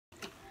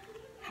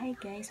Hi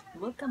guys!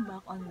 Welcome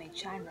back on my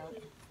channel,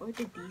 and for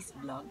today's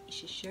vlog,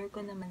 isi-share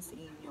ko naman sa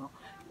inyo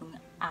yung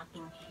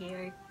aking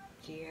hair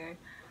care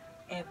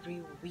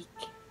every week.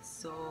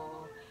 So,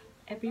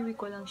 every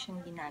week ko lang siyang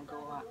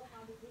ginagawa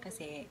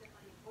kasi,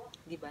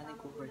 di ba,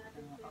 nag-work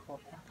na ako.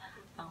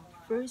 Ang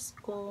first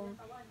kong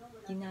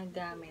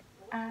ginagamit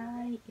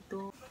ay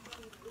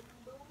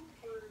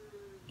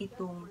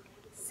itong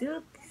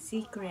Silk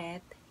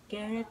Secret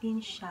Keratin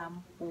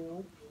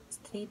Shampoo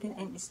Straighten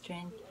and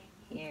Strength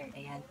Hair.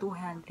 Ayan,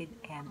 200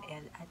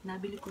 ml. At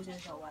nabili ko siya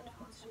sa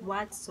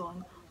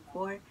Watson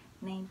for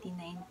 99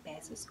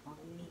 pesos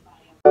only.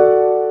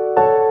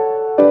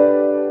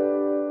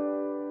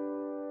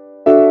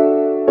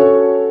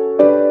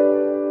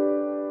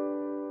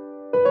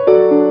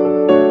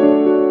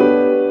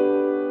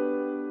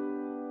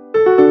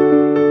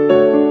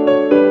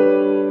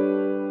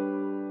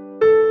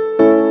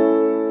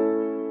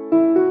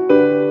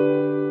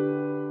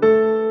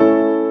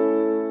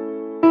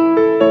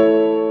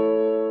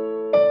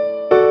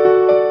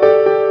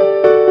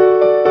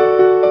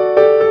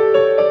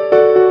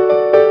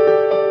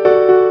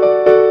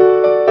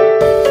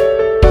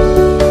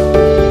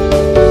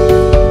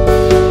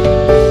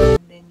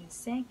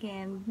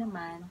 Second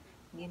naman,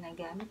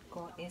 ginagamit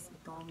ko is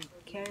itong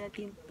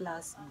Keratin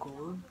Plus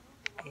Gold.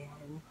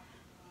 Ayan.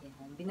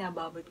 Ayan.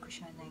 Binababad ko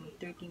siya ng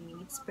 30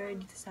 minutes. Pero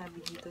dito sabi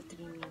dito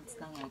 3 minutes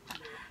lang yata.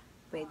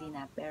 Pwede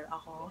na. Pero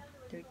ako,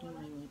 30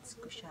 minutes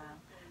ko siya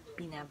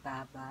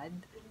binababad.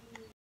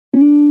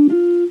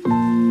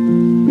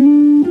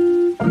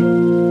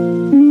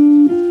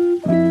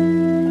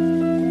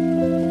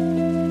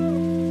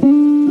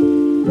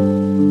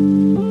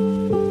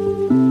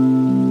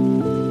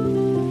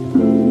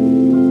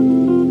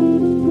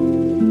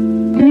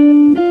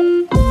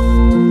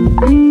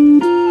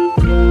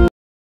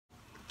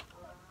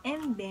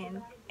 And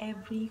then,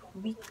 every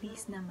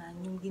weekdays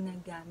naman yung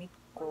ginagamit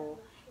ko.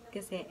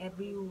 Kasi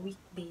every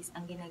weekdays,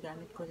 ang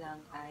ginagamit ko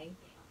lang ay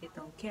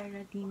itong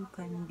Keratin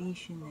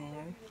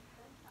Conditioner.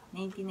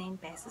 99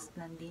 pesos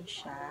lang din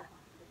siya.